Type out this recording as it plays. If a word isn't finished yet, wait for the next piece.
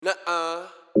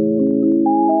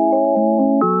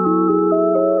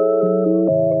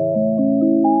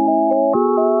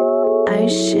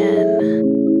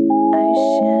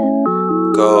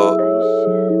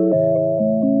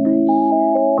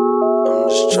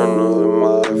tryna live my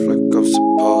life like I'm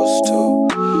supposed to.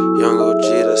 Young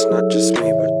OG, that's not just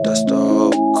me, but that's the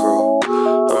whole crew.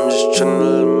 I'm just tryna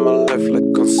live my life like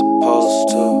I'm supposed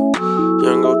to.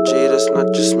 Young OG, that's not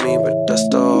just me, but that's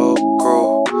the whole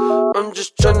crew. I'm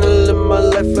just tryna live my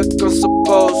life like I'm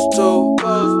supposed to.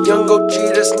 Young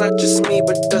OG, that's not just me,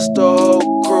 but that's the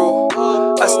whole crew.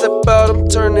 I step out, I'm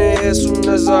turning heads soon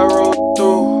as I roll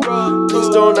through. Please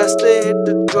don't ask to hit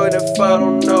the joint if I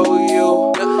don't know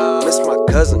you. Miss my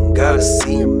cousin, gotta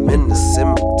see him in the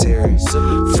cemetery.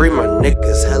 Free my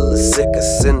niggas, hella sick of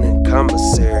sinning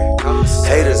commissary.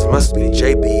 Haters must be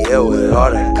JBL with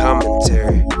all that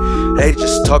commentary. They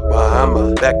just talk behind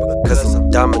my back because I'm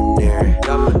domineering.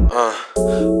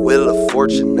 Wheel of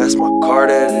Fortune, that's my card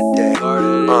of the day.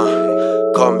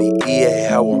 Call me EA,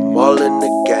 how I'm all in the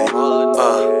game.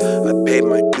 I paid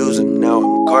my dues and now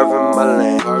I'm carving my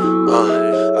lane.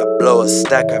 I blow a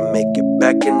stack, I make it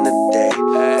back in the day.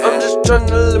 I'm just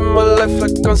tryna live my life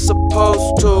like I'm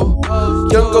supposed to.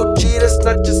 Young OG, that's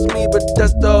not just me, but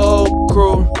that's the whole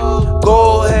crew.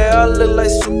 Gold hair, I look like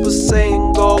Super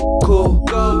Saiyan Goku.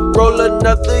 Roll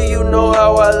another, you know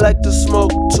how I like to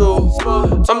smoke too.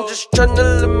 I'm just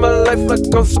tryna live my life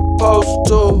like I'm supposed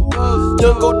to.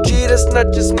 Young OG, that's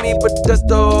not just me, but that's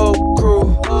the whole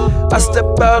crew. I step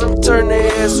out, I'm turning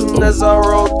heads soon as I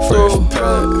roll through.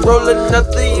 Roll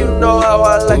another, you know how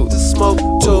I like to smoke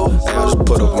too. I just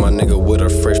put up my nigga with a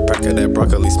fresh pack of that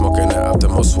broccoli, smoking that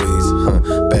optimal sweets.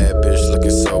 Bad bitch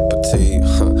looking so petite.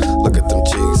 Look at them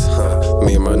cheeks.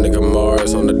 Me and my nigga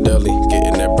Mars on the Deli,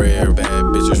 getting that bread. Bad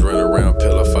bitches run around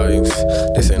pillow fighting.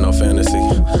 This ain't no fantasy.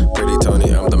 Pretty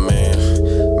Toni, I'm the man.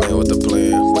 Man with the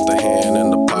plan, with the hand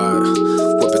in the pot.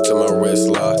 Whip it to my wrist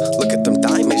lock. Look at them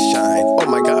diamonds shine. Oh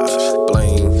my gosh.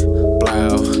 Bling,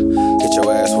 blow. Hit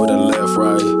your ass with a left,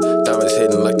 right. Diamonds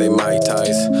hitting like they Mike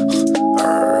Tyson.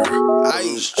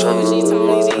 I'm just tryna live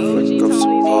my life like I'm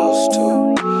supposed to.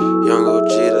 Young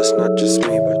OG, that's not just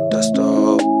me, but that's the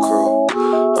whole crew.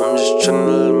 I'm just tryna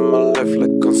live my life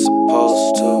like I'm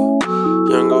supposed to.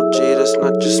 Young OG, that's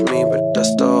not just me, but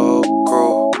that's the whole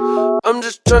crew. I'm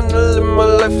just tryna live my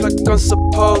life like I'm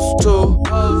supposed to.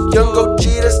 Young OG,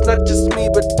 that's not just me,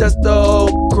 but that's the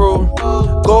whole crew.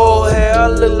 Gold hair, I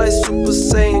look like Super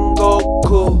Saiyan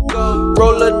Goku.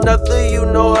 Roll another, you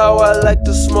know how I like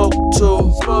to smoke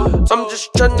too. I'm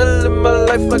just tryna live my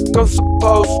life like I'm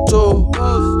supposed to.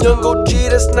 Young OG,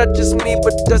 that's not just me,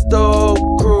 but that's the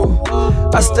whole crew.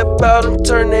 I step out, I'm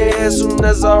turning heads soon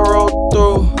as I roll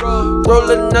through. Roll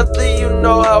another, you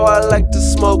know how I like to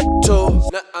smoke too.